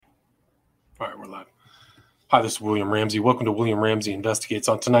All right, we're live. Hi, this is William Ramsey. Welcome to William Ramsey Investigates.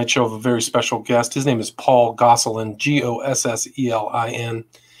 On tonight's show, I have a very special guest. His name is Paul Gosselin, Gosselin,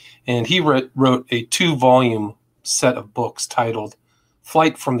 and he wrote a 2-volume set of books titled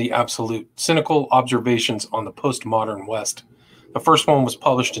Flight from the Absolute, Cynical Observations on the Postmodern West. The first one was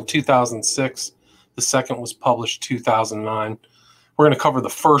published in 2006. The second was published 2009. We're going to cover the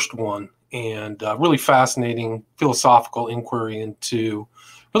first one and really fascinating philosophical inquiry into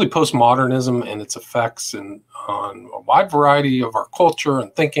really postmodernism and its effects and on a wide variety of our culture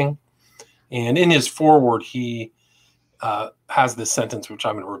and thinking. And in his foreword, he has this sentence, which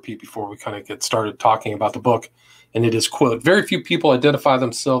I'm going to repeat before we kind of get started talking about the book. And it is, quote, "Very few people identify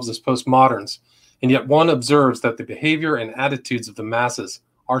themselves as postmoderns, and yet one observes that the behavior and attitudes of the masses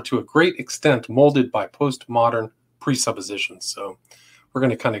are to a great extent molded by postmodern presuppositions." So we're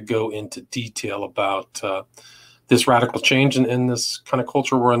going to kind of go into detail about this radical change in this kind of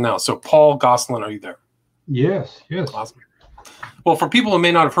culture we're in now. So Paul Gosselin, are you there? Yes. Awesome. Well, for people who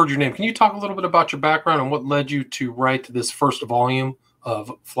may not have heard your name, can you talk a little bit about your background and what led you to write this first volume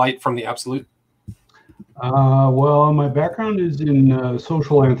of Flight from the Absolute? Well, my background is in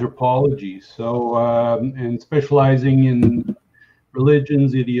social anthropology, and specializing in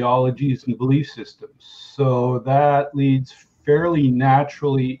religions, ideologies, and belief systems. So that leads fairly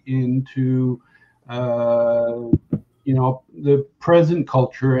naturally into the present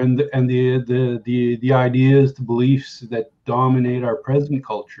culture and the ideas, the beliefs that dominate our present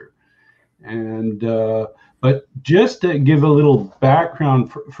culture. And but just to give a little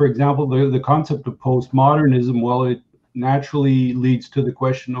background, for example, the concept of postmodernism, well, it naturally leads to the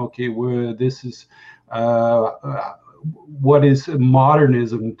question, okay, what is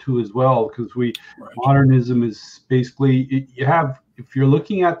modernism too as well? Because modernism is basically, if you're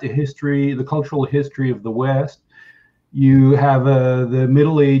looking at the cultural history of the West, you have the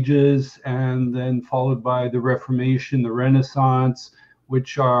Middle Ages, and then followed by the Reformation, the Renaissance,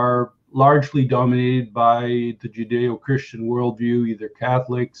 which are largely dominated by the Judeo-Christian worldview, either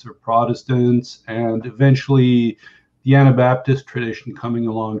Catholics or Protestants, and eventually the Anabaptist tradition coming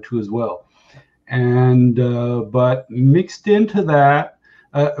along too as well. And but mixed into that,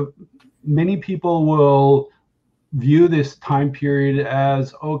 many people will view this time period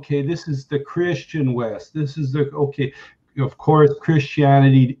as, okay, this is the Christian West. Of course,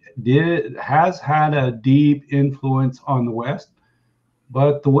 Christianity has had a deep influence on the West,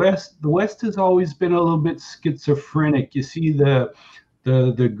 but the West has always been a little bit schizophrenic. You see, the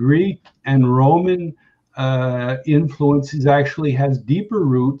Greek and Roman influences actually has deeper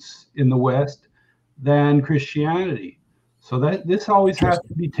roots in the West than Christianity. So that this always has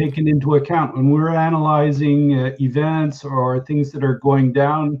to be taken into account when we're analyzing events or things that are going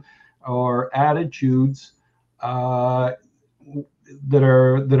down, or attitudes that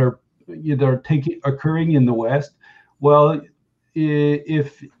are occurring in the West. Well,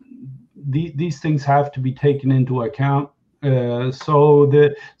 if these things have to be taken into account. So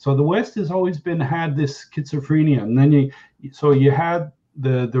the West has always had this schizophrenia, and then you had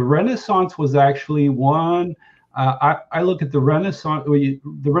the Renaissance was actually one. I look at the Renaissance.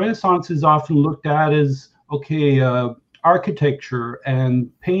 The Renaissance is often looked at as, okay, architecture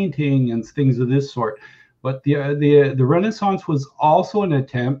and painting and things of this sort. But the Renaissance was also an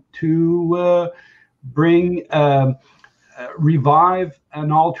attempt to revive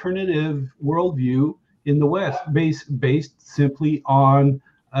an alternative worldview in the West, based simply on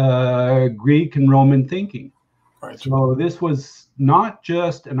Greek and Roman thinking. Right. So this was not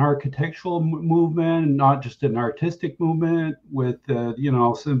just an architectural movement, not just an artistic movement with the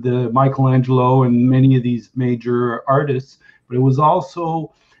Michelangelo and many of these major artists, but it was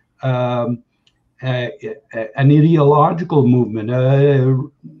also an ideological movement.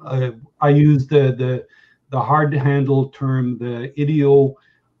 I use the hard-to-handle term, the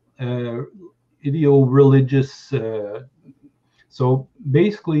ideo-religious. So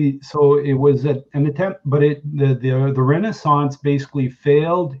basically, it was an attempt, but the Renaissance basically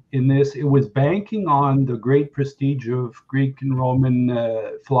failed in this. It was banking on the great prestige of Greek and Roman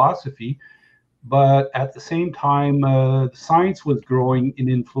philosophy, but at the same time, science was growing in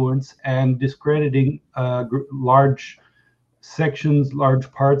influence and discrediting large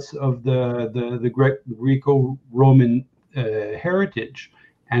parts of the Greco-Roman heritage,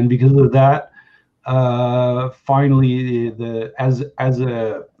 and because of that, finally, as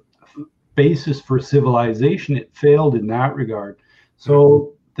a basis for civilization, it failed in that regard.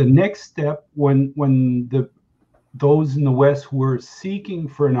 So the next step, when those in the West who were seeking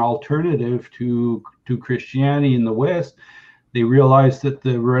for an alternative to Christianity in the West, they realized that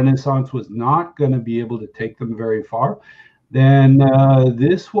the Renaissance was not going to be able to take them very far. then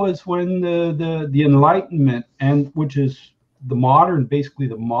this was when the Enlightenment, and which is the modern, basically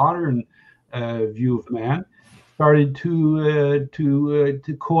the modern view of man, started to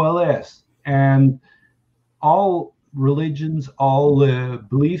coalesce, and all religions, all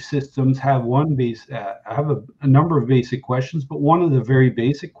belief systems have a number of basic questions, but one of the very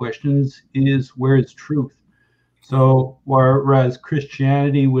basic questions is, where is truth? So whereas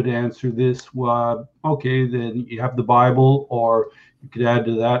Christianity would answer this, okay, then you have the Bible, or you could add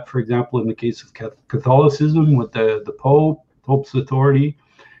to that, for example, in the case of Catholicism, with the Pope's authority,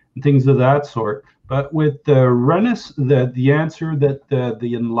 and things of that sort. But with the Renaissance, the answer that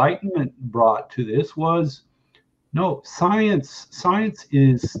the Enlightenment brought to this was, no, science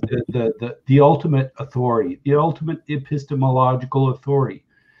is the ultimate authority, the ultimate epistemological authority.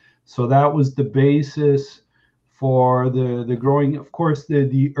 So that was the basis for the growing. Of course,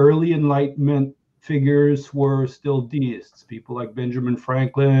 the early Enlightenment figures were still deists, people like Benjamin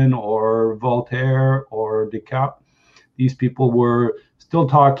Franklin or Voltaire or Descartes. These people were still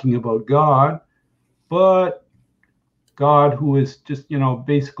talking about God, but God, who is just,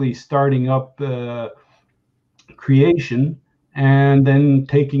 basically starting up creation and then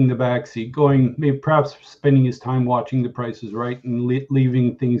taking the backseat, maybe perhaps spending his time watching The Price is Right and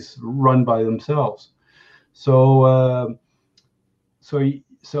leaving things run by themselves. So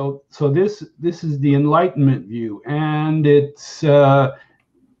this is the Enlightenment view, and it's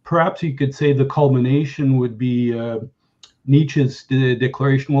perhaps you could say the culmination would be Nietzsche's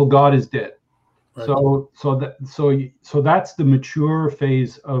declaration, well, God is dead. Right. So that's the mature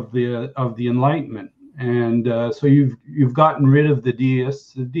phase of the Enlightenment. And so you've gotten rid of the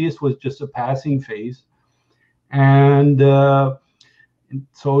deists. The deist was just a passing phase, and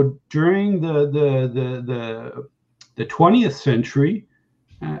so during the 20th century,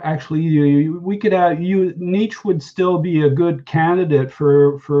 actually, we could have Nietzsche would still be a good candidate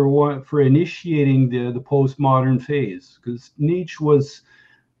for initiating the postmodern phase, because Nietzsche was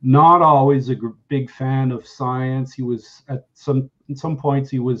not always a big fan of science. He was at some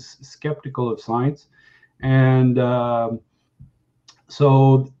points he was skeptical of science. And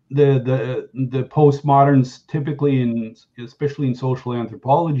so the postmoderns, typically especially in social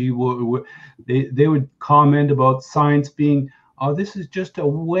anthropology, they would comment about science being, oh, this is just a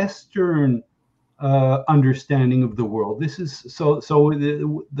Western understanding of the world. This is so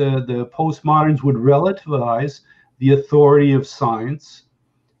the postmoderns would relativize the authority of science,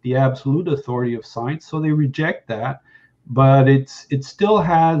 the absolute authority of science. So they reject that. But it still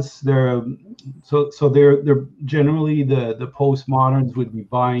has they're generally the postmoderns would be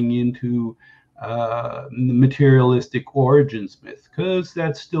buying into the materialistic origins myth, because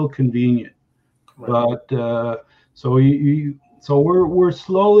that's still convenient. Right. But so we're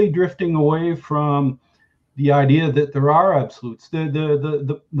slowly drifting away from the idea that there are absolutes.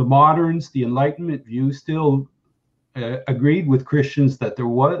 The moderns, the Enlightenment view, still agreed with Christians that there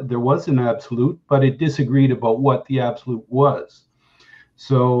was an absolute, but it disagreed about what the absolute was.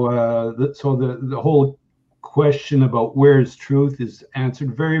 So the whole question about where is truth is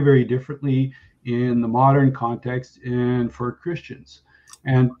answered very, very differently in the modern context and for Christians.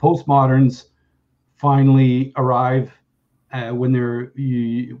 And postmoderns finally arrive when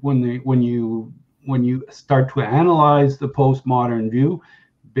you start to analyze the postmodern view.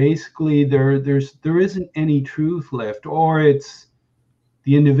 Basically, there isn't any truth left, or it's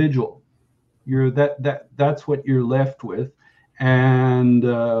the individual. That's what you're left with, and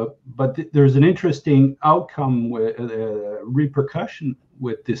but there's an interesting outcome with repercussion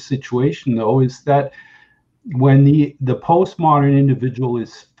with this situation, though, is that when the postmodern individual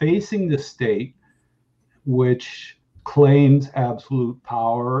is facing the state, which claims absolute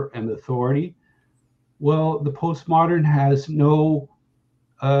power and authority, well, the postmodern has no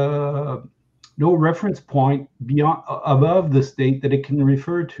reference point above the state that it can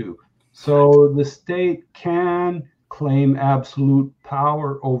refer to. So the state can claim absolute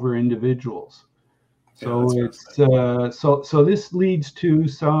power over individuals. So so this leads to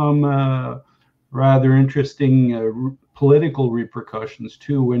some rather interesting political repercussions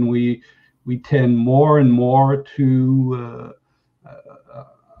too, when we tend more and more to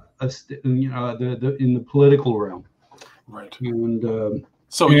in the political realm. Right. And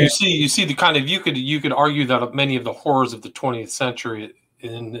so you see the kind of, you could argue that many of the horrors of the 20th century,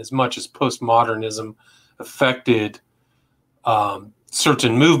 in as much as postmodernism affected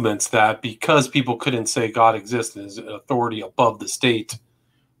certain movements, that because people couldn't say God existed as an authority above the state,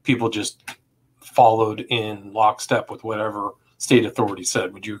 people just followed in lockstep with whatever state authority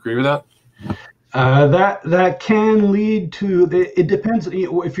said. Would you agree with that? That can lead to, it depends.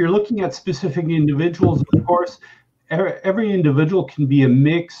 If you're looking at specific individuals, of course, every individual can be a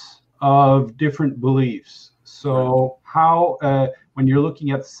mix of different beliefs. So how when you're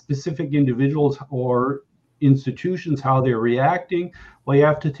looking at specific individuals or institutions, how they're reacting, well, you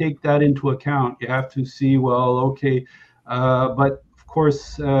have to take that into account. You have to see, well, okay, but of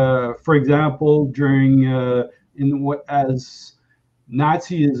course, for example, during as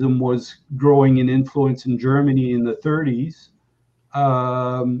Nazism was growing in influence in Germany in the 30s,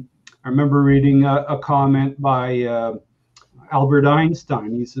 I remember reading a comment by Albert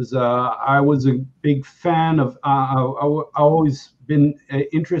Einstein. He says, I was a big fan of, I always been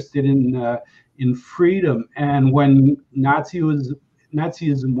interested in freedom. And when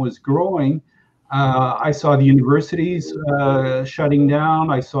Nazism was growing, I saw the universities shutting down.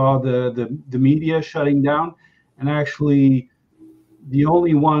 I saw the media shutting down. And actually, the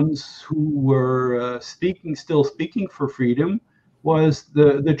only ones who were still speaking for freedom was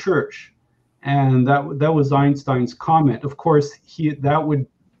the church. And that was Einstein's comment. Of course, that would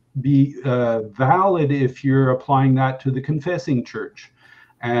be valid if you're applying that to the confessing church,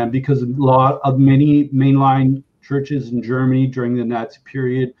 and because many mainline churches in Germany during the Nazi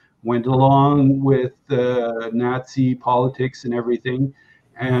period went along with Nazi politics and everything,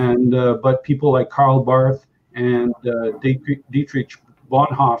 and but people like Karl Barth and Dietrich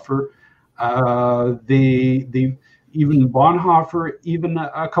Bonhoeffer, even Bonhoeffer, even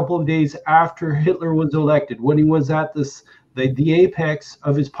a couple of days after Hitler was elected, when he was at the apex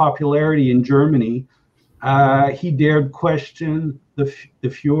of his popularity in Germany, he dared question the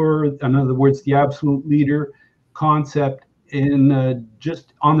Führer, in other words, the absolute leader concept in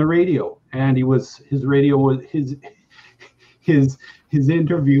just on the radio, and his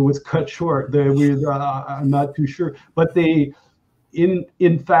interview was cut short. I'm not too sure, but in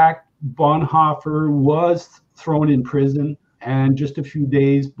fact, Bonhoeffer was thrown in prison, and just a few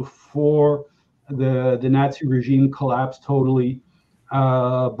days before the Nazi regime collapsed totally,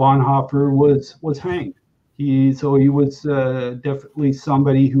 Bonhoeffer was hanged. He was definitely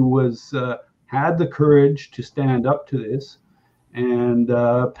somebody who had the courage to stand up to this, and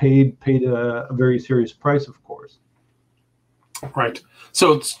paid a very serious price, of course. Right.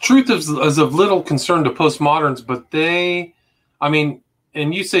 So truth is of little concern to postmoderns, but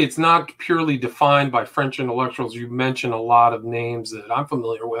and you say it's not purely defined by French intellectuals. You mention a lot of names that I'm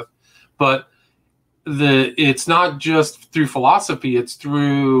familiar with, but it's not just through philosophy, it's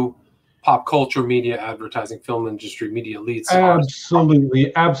through pop culture, media, advertising, film industry, media elites.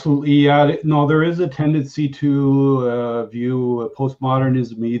 Absolutely. Yeah. No, there is a tendency to view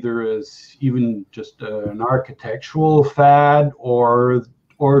postmodernism either as even just an architectural fad, or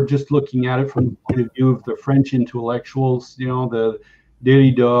just looking at it from the point of view of the French intellectuals, the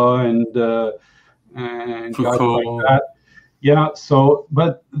Derrida and guys like that. Yeah. So,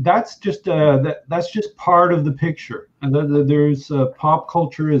 but that's just part of the picture, and there's pop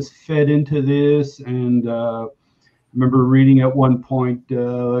culture is fed into this. And I remember reading at one point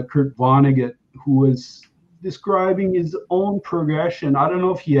Kurt Vonnegut, who was describing his own progression. I don't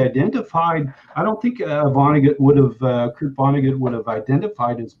know if he identified. I don't think Kurt Vonnegut would have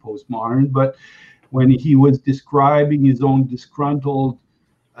identified as postmodern, but when he was describing his own disgruntled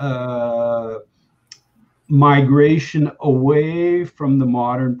migration away from the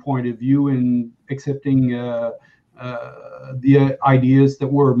modern point of view and accepting the ideas that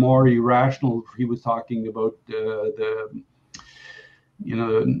were more irrational. He was talking about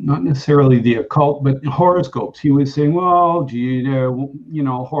not necessarily the occult, but horoscopes. He was saying, well,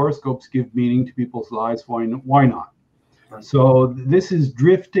 horoscopes give meaning to people's lives. Why not? Right. So this is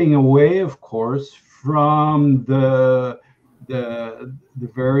drifting away, of course, from the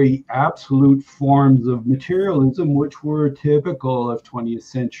very absolute forms of materialism, which were typical of 20th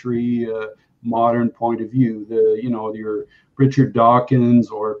century modern point of view. Your Richard Dawkins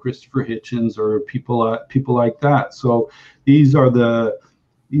or Christopher Hitchens or people like that. So these are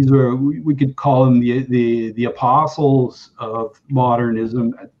we could call them the apostles of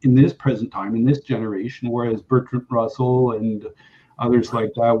modernism in this present time, in this generation, whereas Bertrand Russell and others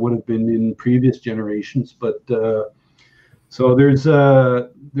like that would have been in previous generations. But so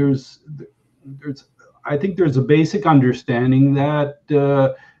I think there's a basic understanding that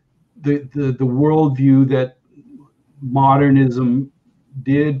the worldview that modernism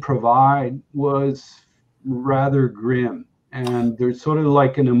did provide was rather grim, and there's sort of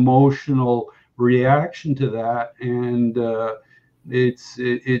like an emotional reaction to that, and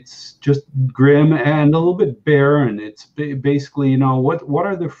it's just grim and a little bit barren. It's basically, what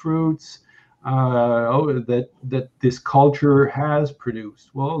are the fruits that this culture has produced?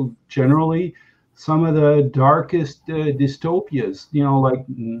 Well, generally some of the darkest dystopias, like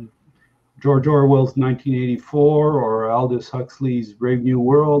George Orwell's 1984 or Aldous Huxley's Brave New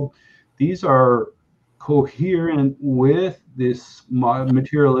World. These are coherent with this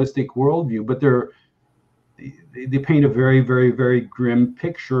materialistic worldview, but they paint a very, very, very grim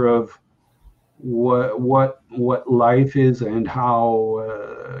picture of what life is and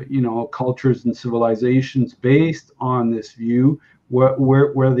how cultures and civilizations based on this view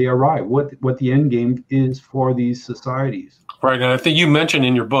where they arrive, what the end game is for these societies. Right, and I think you mentioned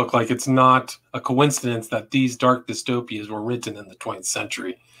in your book, like, it's not a coincidence that these dark dystopias were written in the 20th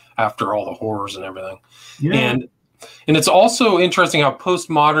century after all the horrors and everything. Yeah. And it's also interesting how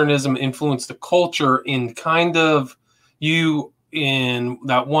postmodernism influenced the culture in kind of, you, in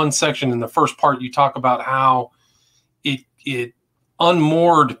that one section in the first part, you talk about how it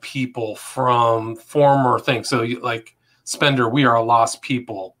unmoored people from former things. So like Spender, we are a lost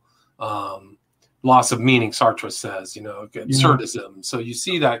people. Loss of meaning, Sartre says, absurdism. So you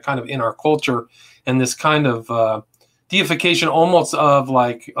see that kind of in our culture, and this kind of deification almost of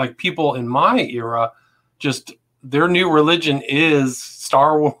like people in my era, just their new religion is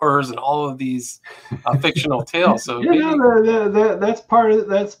Star Wars and all of these fictional tales. So that's part of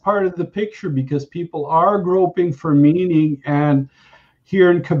the picture, because people are groping for meaning. And here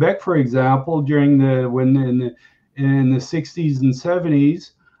in Quebec, for example, during in the 60s and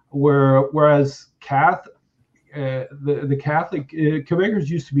 70s, whereas the Catholic Quebecers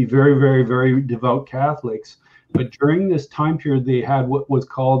used to be very, very, very devout Catholics, but during this time period they had what was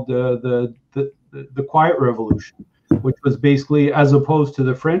called the Quiet Revolution, which was basically, as opposed to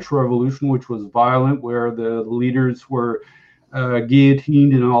the French Revolution, which was violent, where the leaders were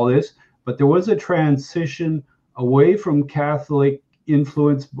guillotined and all this. But there was a transition away from Catholic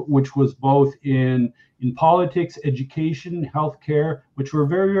influence, which was both in politics, education, healthcare, which were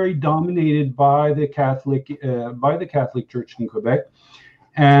very, very dominated by the Catholic Church in Quebec.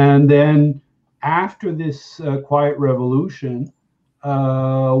 And then after this Quiet Revolution,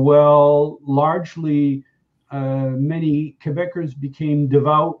 largely many Quebecers became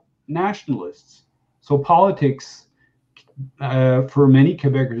devout nationalists. So politics, for many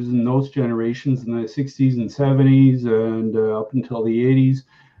Quebecers in those generations in the 60s and 70s and up until the 80s,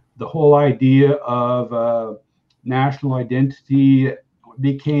 the whole idea of national identity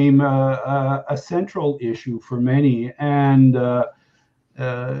became a central issue for many, and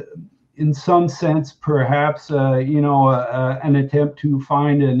in some sense, perhaps an attempt to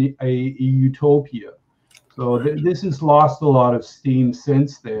find a utopia. So this has lost a lot of steam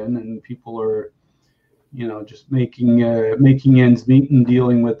since then, and people are, just making ends meet and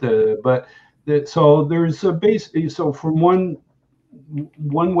dealing with so there's a base. So from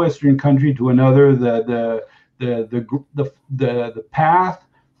one Western country to another, the path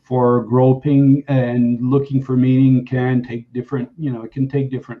for groping and looking for meaning can take different, it can take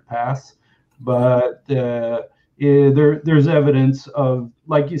different paths. But there's evidence of,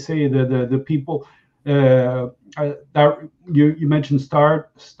 like you say, the people that you mentioned Star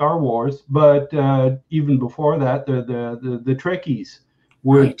Wars, but even before that, the Trekkies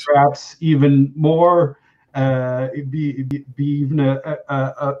would perhaps even more be even a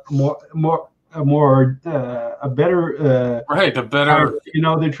better the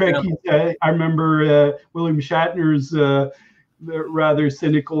Trekkies. Yeah. I remember William Shatner's rather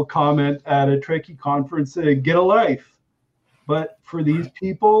cynical comment at a Trekkie conference: "Get a life." But for these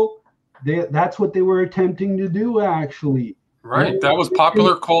people, that's what they were attempting to do, actually. Right. That was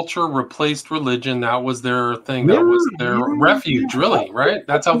popular culture replaced religion. That was their thing. That was their refuge, really, right?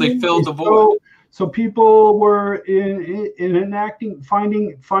 That's how they filled the void. So people were in enacting,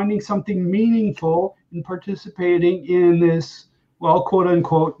 finding something meaningful in participating in this, quote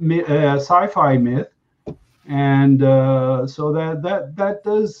unquote, sci-fi myth, and so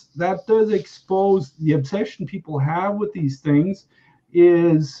that does expose the obsession people have with these things.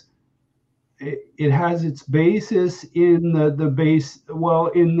 It has its basis in the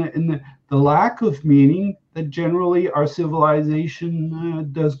lack of meaning that generally our civilization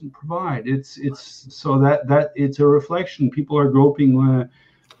doesn't provide. It's so that it's a reflection. People are groping.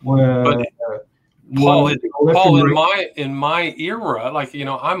 Paul, in my era, like,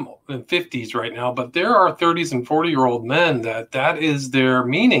 I'm in 50s right now, but there are 30s and 40-year-old men that is their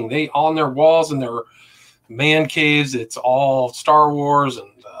meaning. They on their walls and their man caves, it's all Star Wars and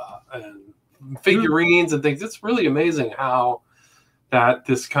figurines and things. It's really amazing how that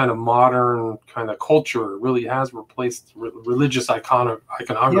this kind of modern kind of culture really has replaced religious iconography.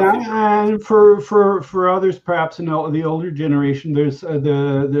 Yeah, and for others, perhaps in the older generation, there's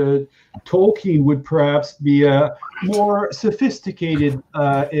the Tolkien would perhaps be a more sophisticated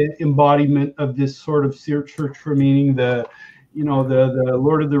embodiment of this sort of search for meaning. the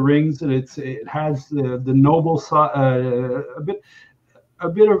Lord of the Rings, and it has the noble side, a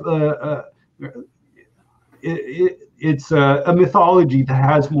bit of it's a mythology that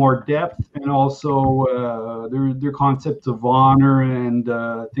has more depth, and also their concepts of honor and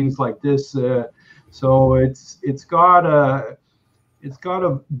things like this. So it's got a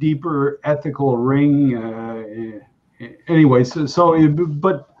deeper ethical ring. Anyway,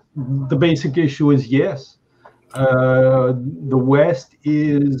 but the basic issue is yes. The West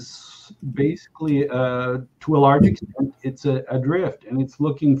is basically, to a large extent, it's adrift, and it's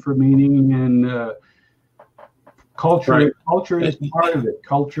looking for meaning, and culture. Right. Culture is part of it.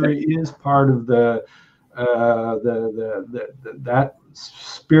 Culture is part of that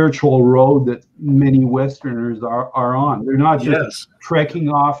spiritual road that many Westerners are on. They're not just trekking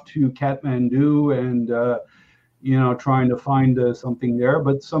off to Kathmandu and trying to find something there,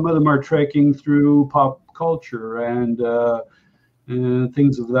 but some of them are trekking through pop culture and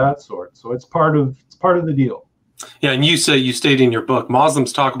things of that sort. So it's part of the deal. Yeah, and you state in your book,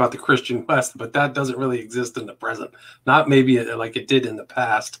 Muslims talk about the Christian West, but that doesn't really exist in the present. Not maybe like it did in the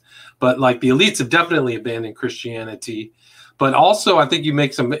past, but like the elites have definitely abandoned Christianity. But also, I think you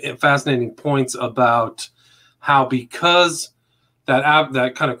make some fascinating points about how, because that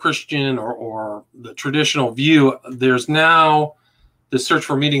kind of Christian or the traditional view, there's now the search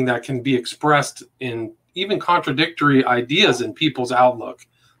for meaning that can be expressed in even contradictory ideas in people's outlook,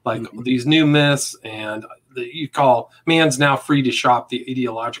 like these new myths, and you call man's now free to shop the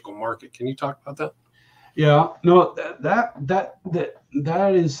ideological market. Can you talk about that? Yeah, no, that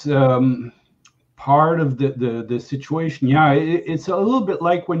is part of the situation. Yeah, it's a little bit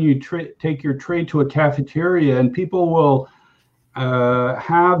like when you take your tray to a cafeteria, and people will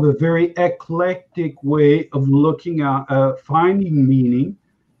have a very eclectic way of looking at finding meaning,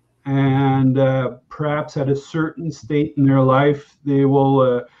 and perhaps at a certain state in their life, they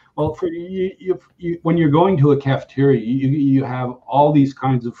will. Well, for when you're going to a cafeteria, you have all these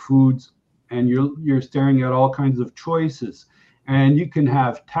kinds of foods, and you're staring at all kinds of choices, and you can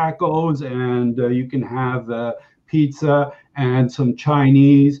have tacos, and you can have pizza and some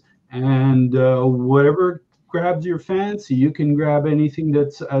Chinese, and whatever grabs your fancy. You can grab anything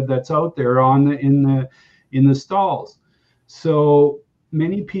that's out there in the stalls. So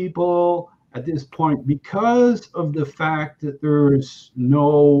many people at this point, because of the fact that there's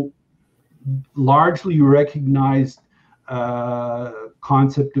no largely recognized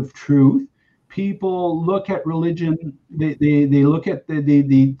concept of truth, people look at religion. They look at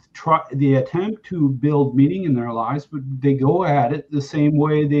the attempt to build meaning in their lives, but they go at it the same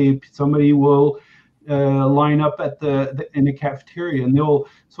way somebody will line up in the cafeteria, and they'll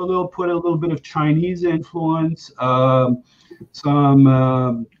put a little bit of Chinese influence,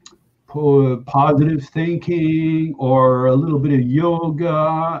 some positive thinking, or a little bit of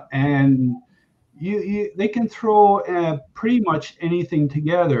yoga, and they can throw pretty much anything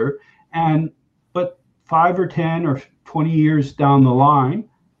together, but 5 or 10 or 20 years down the line,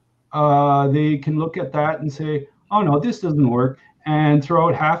 they can look at that and say, oh no, this doesn't work, and throw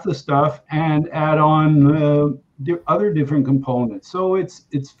out half the stuff and add on other different components. So it's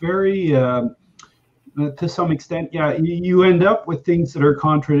very to some extent, yeah, you end up with things that are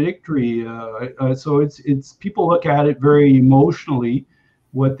contradictory. So it's people look at it very emotionally,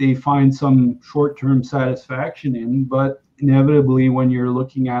 what they find some short-term satisfaction in, but inevitably, when you're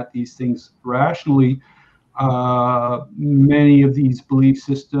looking at these things rationally, many of these belief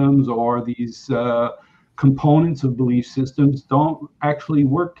systems or these components of belief systems don't actually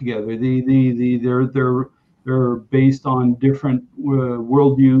work together. They're based on different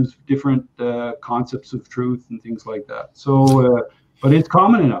worldviews, different concepts of truth, and things like that. So, but it's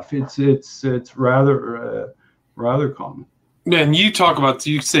common enough. It's rather common. And you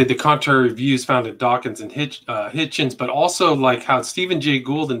say the contrary views found in Dawkins and Hitchens, but also like how Stephen Jay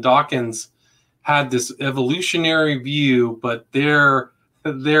Gould and Dawkins had this evolutionary view, but their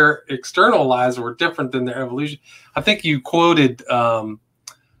external lives were different than their evolution. I think you quoted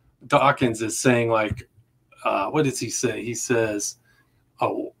Dawkins as saying, like, what does he say? He says,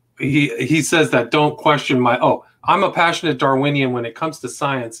 he says that don't question I'm a passionate Darwinian when it comes to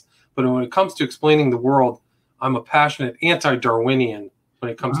science, but when it comes to explaining the world, I'm a passionate anti-Darwinian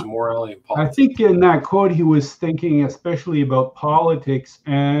when it comes to morality and politics. I think in that quote, he was thinking especially about politics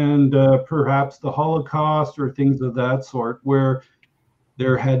and perhaps the Holocaust or things of that sort, where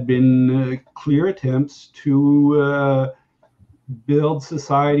there had been clear attempts to build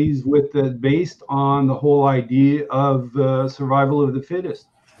societies based on the whole idea of survival of the fittest.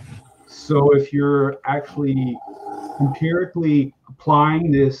 So if you're actually empirically applying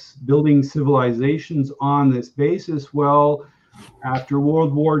this, building civilizations on this basis, well, After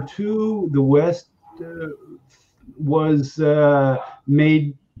World War II, the West was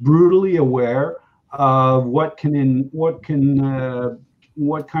made brutally aware of what kind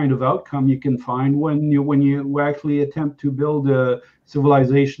of outcome you can find when you actually attempt to build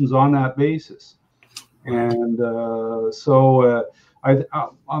civilizations on that basis. And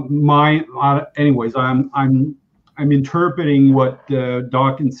anyways, I'm interpreting what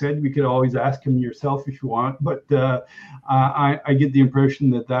Dawkins said. You could always ask him yourself if you want, but I get the impression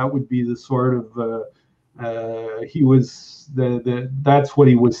that would be the sort of that's what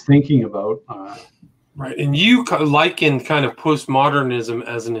he was thinking about. Right, and you liken kind of postmodernism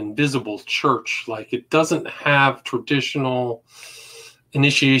as an invisible church, like it doesn't have traditional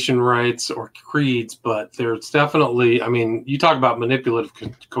initiation rites or creeds, but there's definitely, I mean, you talk about manipulative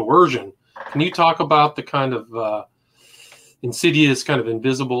coercion. Can you talk about the kind of insidious, kind of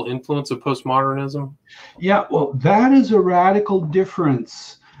invisible influence of postmodernism? Yeah, well, that is a radical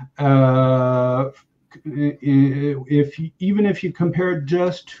difference. Even if you compare it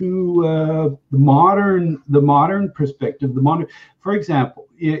just to the modern perspective, for example,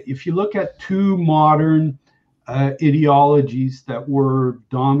 if you look at two modern ideologies that were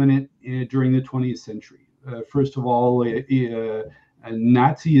dominant during the 20th century, first of all,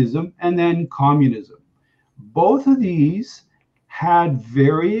 Nazism and then communism. Both of these had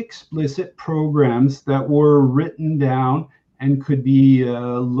very explicit programs that were written down and could be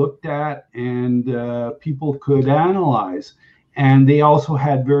looked at, and people could analyze. And they also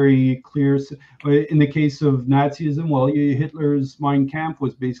had very clear, in the case of Nazism, well, Hitler's Mein Kampf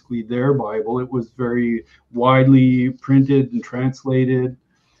was basically their Bible. It was very widely printed and translated.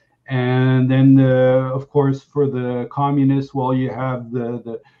 And then, of course, for the communists, well, you have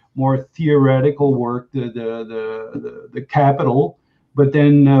the more theoretical work, the Capital, but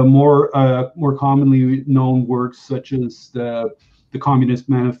then more commonly known works such as the Communist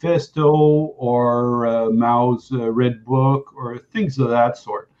Manifesto or Mao's Red Book or things of that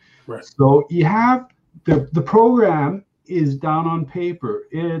sort. Right. So you have the program is down on paper.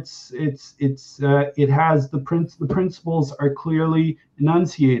 It has the principles are clearly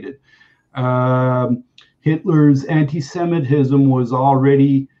enunciated. Hitler's anti-Semitism was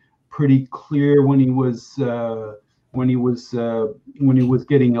already pretty clear when he was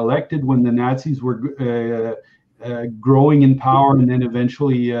getting elected, when the Nazis were growing in power and then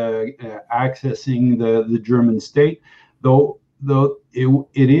eventually accessing the German state. Though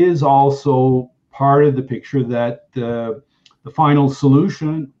it is also part of the picture that the final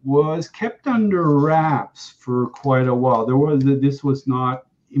solution was kept under wraps for quite a while. This was not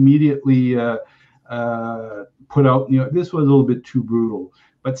immediately put out. This was a little bit too brutal.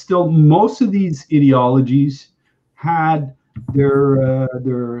 But still, most of these ideologies had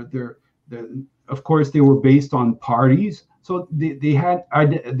of course, they were based on parties. So they had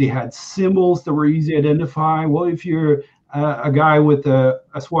symbols that were easy to identify. Well, if you're a guy with a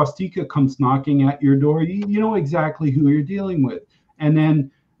swastika comes knocking at your door, you know exactly who you're dealing with. And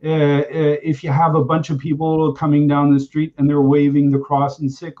then if you have a bunch of people coming down the street and they're waving the cross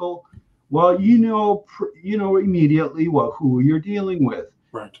and sickle, well, you know immediately who you're dealing with.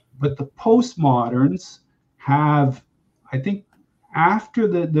 Right. But the postmoderns have, I think, after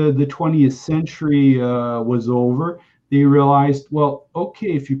the 20th century was over, they realized, well,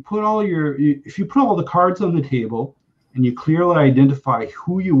 okay, if you put all the cards on the table and you clearly identify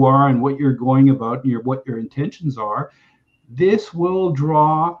who you are and what you're going about and what your intentions are, this will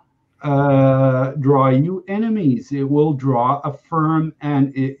draw you enemies. It will draw a firm,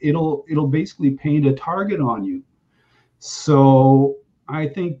 and it'll basically paint a target on you. So I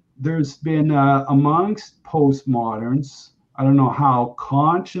think there's been amongst postmoderns, I don't know how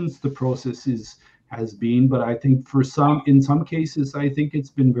conscious the process has been, but I think in some cases, I think it's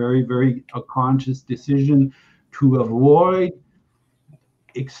been very, very a conscious decision to avoid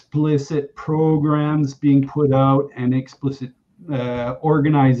explicit programs being put out and explicit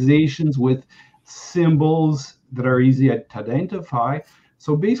organizations with symbols that are easy to identify.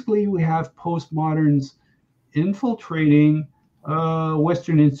 So basically, we have postmoderns infiltrating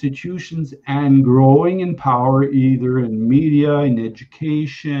Western institutions and growing in power, either in media, in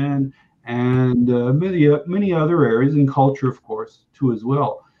education, and many other areas, in culture, of course, too, as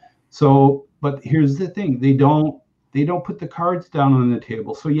well. So, but here's the thing: they don't put the cards down on the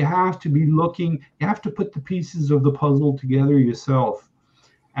table. So you have to be looking. You have to put the pieces of the puzzle together yourself,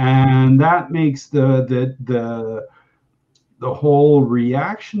 and that makes the whole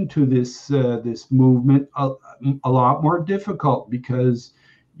reaction to this movement a lot more difficult, because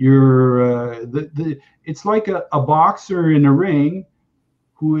it's like a boxer in a ring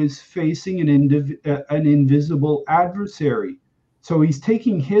who is facing an invisible adversary. So he's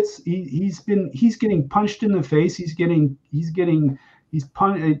taking hits. He's getting punched in the face.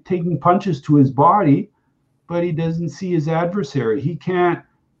 Taking punches to his body, but he doesn't see his adversary. He can't.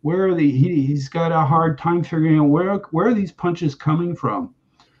 He's got a hard time figuring out where are these punches coming from.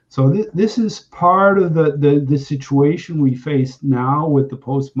 So this is part of the situation we face now with the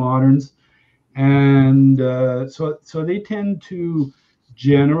postmoderns, and so they tend to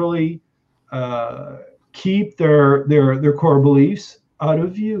generally keep their core beliefs out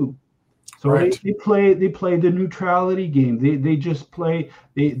of view. So right. they play the neutrality game. They just play.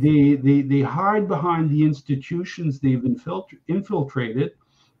 They hide behind the institutions they've infiltrated,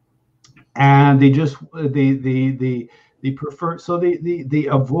 and they prefer. So they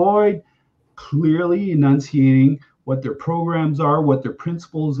avoid clearly enunciating what their programs are, what their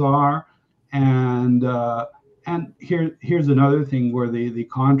principles are, and here's another thing where they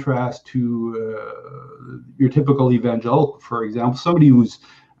contrast to your typical evangelical, for example, somebody who's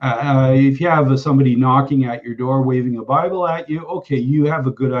if you have somebody knocking at your door waving a Bible at you, okay, you have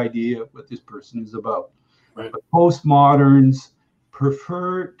a good idea what this person is about. Right. But postmoderns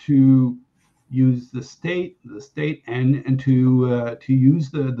prefer to use the state and to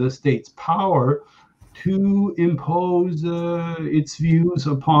use the state's power to impose its views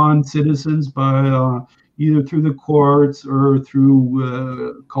upon citizens by either through the courts or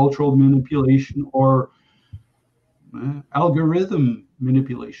through cultural manipulation or algorithm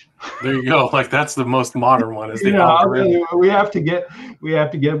manipulation. There you go. Like that's the most modern one is the algorithm. We have to get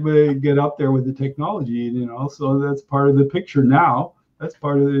up there with the technology, so that's part of the picture now. That's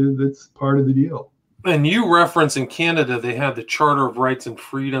part of the deal. And you reference in Canada, they had the Charter of Rights and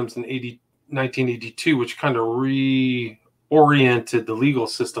Freedoms in 1982, which kind of reoriented the legal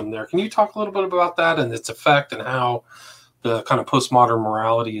system there. Can you talk a little bit about that and its effect and how the kind of postmodern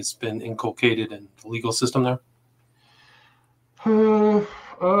morality has been inculcated in the legal system there? I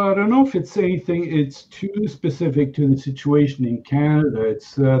don't know if it's too specific to the situation in Canada.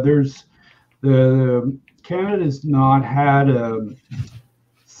 It's Canada's not had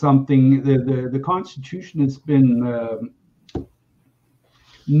something. The Constitution has been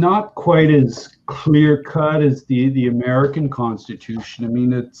not quite as clear cut as the American Constitution. I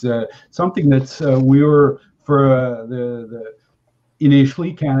mean, it's something that's we were for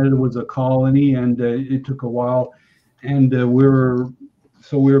initially Canada was a colony, and it took a while, and we were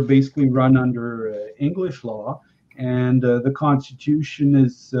basically run under English law, and the Constitution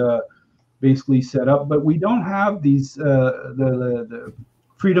is basically set up, but we don't have these the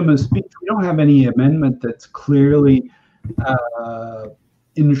freedom of speech. We don't have any amendment that's clearly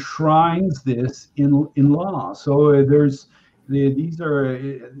enshrines this in law. So these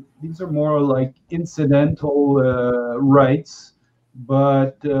are more like incidental rights,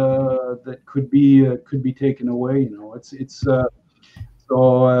 but that could be taken away.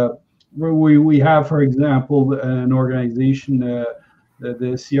 We have, for example, an organization,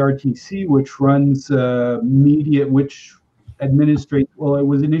 the CRTC, which runs media, which administrates. Well, it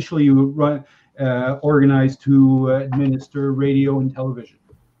was initially organized to administer radio and television,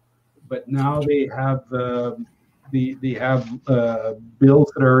 but now they have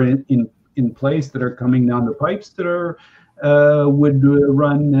bills that are in place that are coming down the pipes that are would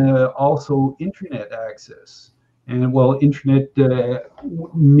run also internet access and internet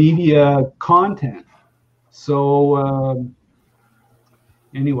media content. So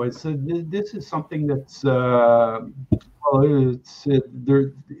anyway, so this is something that's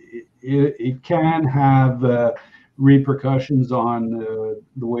it can have repercussions on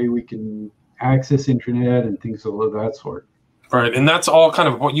the way we can access internet and things of that sort. Right, and that's all kind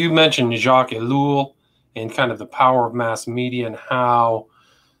of what you mentioned, Jacques Ellul, and kind of the power of mass media and how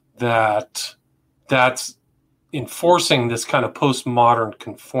that's enforcing this kind of postmodern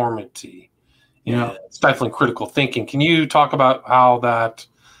conformity, stifling critical thinking. Can you talk about how that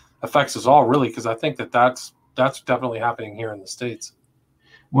affects us all, really? Because I think that's definitely happening here in the States.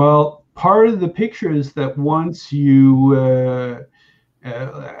 Well, part of the picture is that once you,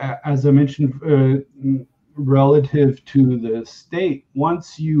 as I mentioned, relative to the state,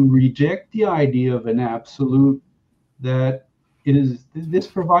 once you reject the idea of an absolute, that this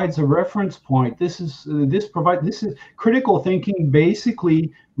provides a reference point. This is critical thinking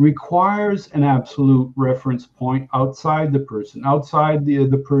basically requires an absolute reference point outside the person, outside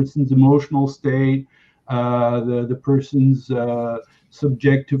the person's emotional state, the person's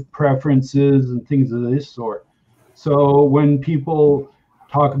subjective preferences and things of this sort. So when people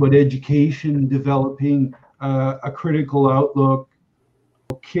talk about education developing a critical outlook,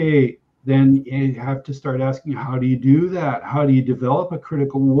 okay, then you have to start asking, how do you do that? How do you develop a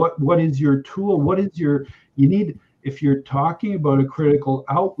critical? What is your tool? You need if you're talking about a critical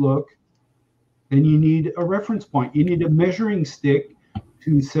outlook, then you need a reference point. You need a measuring stick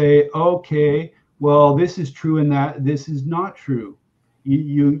to say, okay, well, this is true and that this is not true.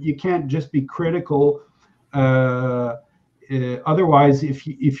 You can't just be critical. Otherwise, if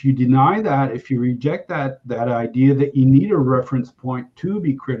you deny that, if you reject that idea that you need a reference point to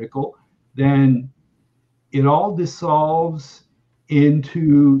be critical, then it all dissolves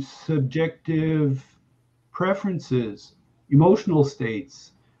into subjective preferences, emotional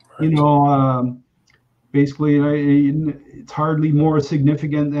states. Right. Basically, it's hardly more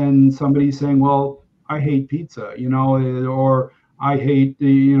significant than somebody saying, well, I hate pizza, or I hate,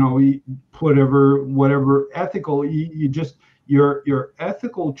 whatever ethical, your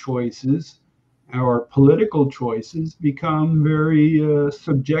ethical choices or political choices become very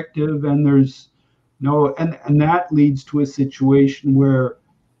subjective, and there's and that leads to a situation where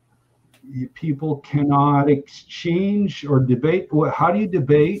people cannot exchange or debate. How do you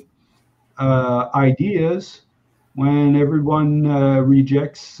debate ideas when everyone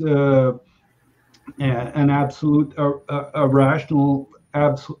rejects an absolute, a rational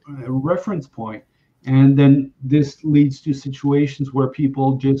reference point? And then this leads to situations where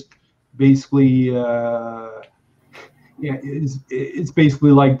people just basically, it's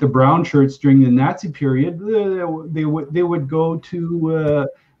basically like the brown shirts during the Nazi period. They would go to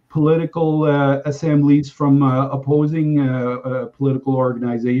political assemblies from opposing political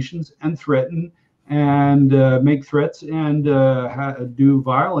organizations and threaten and make threats and do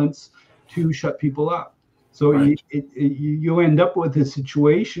violence to shut people up. So right. You end up with a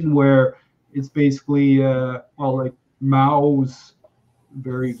situation where it's basically, like Mao's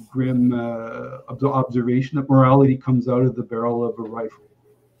very grim observation that morality comes out of the barrel of a rifle.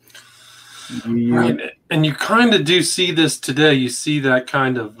 Right. And you kind of do see this today. You see that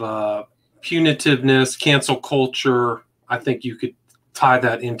kind of punitiveness, cancel culture. I think you could tie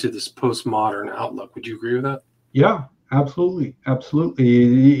that into this postmodern outlook. Would you agree with that? Yeah, absolutely.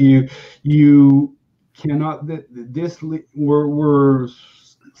 Absolutely. You cannot, we're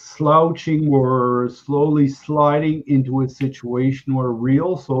slouching, we're slowly sliding into a situation where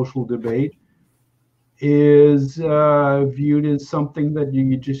real social debate is viewed as something that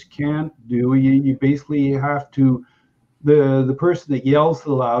you just can't do. You basically have to, the person that yells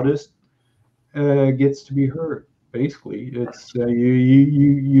the loudest gets to be heard. Basically, it's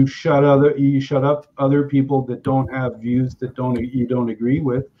you shut up other people that don't have views that you don't agree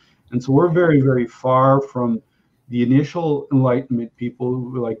with, and so we're very, very far from the initial Enlightenment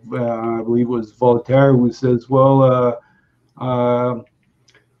people. Like I believe it was Voltaire who says, "Well,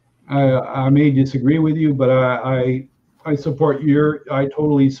 I may disagree with you, but I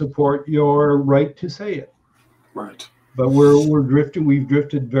totally support your right to say it." Right. But we've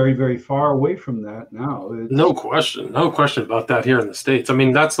drifted very, very far away from that now. No question about that here in the States. I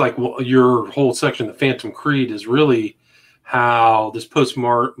mean, that's like your whole section, the Phantom Creed, is really how this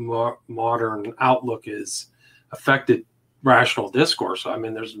postmodern outlook is affected rational discourse. I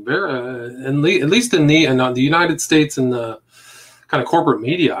mean, there's at least in the United States and the kind of corporate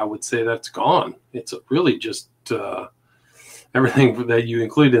media, I would say that's gone. It's really just everything that you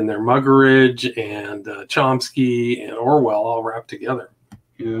include in there, Muggeridge and Chomsky and Orwell all wrapped together.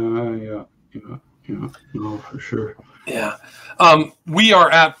 Yeah. No, for sure. Yeah. We are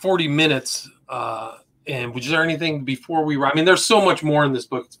at 40 minutes. And was there anything before we wrap? I mean, there's so much more in this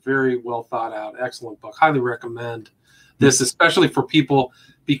book. It's very well thought out. Excellent book. Highly recommend this, especially for people,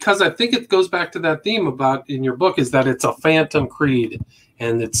 because I think it goes back to that theme about in your book is that it's a phantom creed,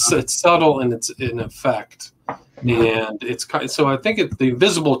 and it's subtle and it's in effect. And it's so I think it's the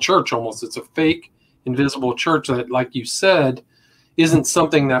invisible church almost. It's a fake invisible church that, like you said, isn't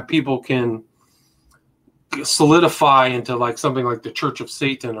something that people can solidify into like something like the Church of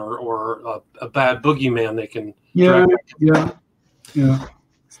Satan or a bad boogeyman they can. Yeah.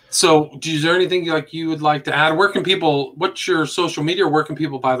 So is there anything like you would like to add? What's your social media? Where can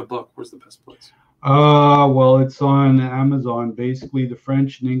people buy the book? Where's the best place? Well, it's on Amazon. Basically, the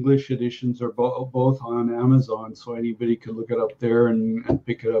French and English editions are both on Amazon, so anybody could look it up there and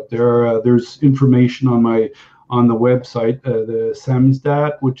pick it up there. There's information on the website, the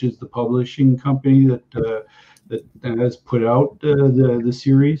Samizdat, which is the publishing company that has put out the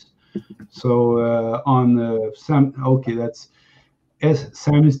series. So on the that's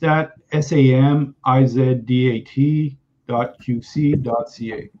Samizdat,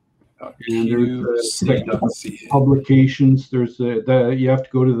 SAMIZDAT.QC.ca. And there's publications. There's you have to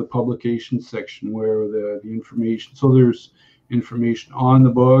go to the publications section where the information. So there's information on the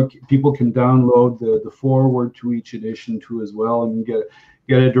book. People can download the foreword to each edition too as well, and get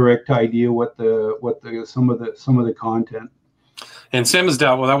a direct idea what some of the content. And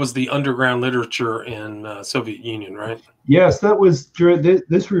samizdat, well, that was the underground literature in Soviet Union, right? Yes, that was.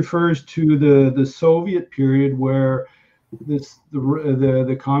 This refers to the Soviet period where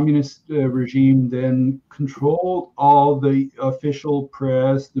the communist regime then controlled all the official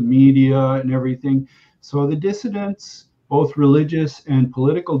press, the media, and everything. So the dissidents, both religious and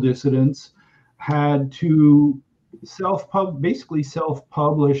political dissidents, had to basically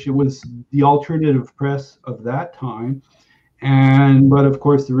self-publish. It was the alternative press of that time. But of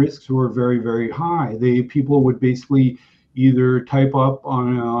course the risks were very, very high. People would basically either type up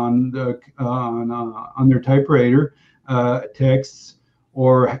on their typewriter texts,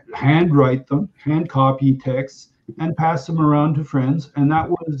 or hand copy texts, and pass them around to friends. And that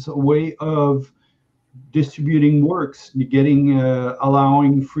was a way of distributing works,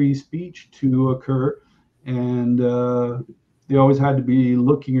 allowing free speech to occur. And they always had to be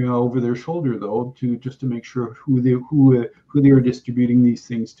looking over their shoulder, though, just to make sure who they were distributing these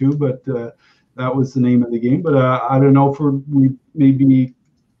things to. But that was the name of the game. But I don't know if we may be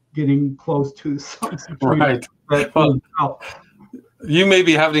getting close to some situation. Right. Well,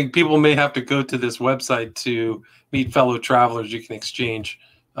 people may have to go to this website to meet fellow travelers. You can exchange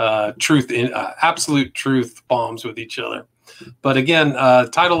absolute truth bombs with each other. But again,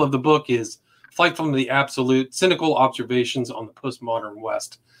 title of the book is Flight from the Absolute: Cynical Observations on the Postmodern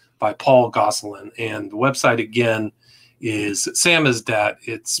West by Paul Gosselin. And the website again is samizdat.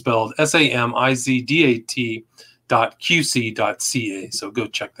 It's spelled samizdat.qc.ca. So go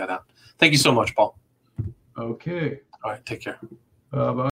check that out. Thank you so much, Paul. Okay. All right. Take care. Bye.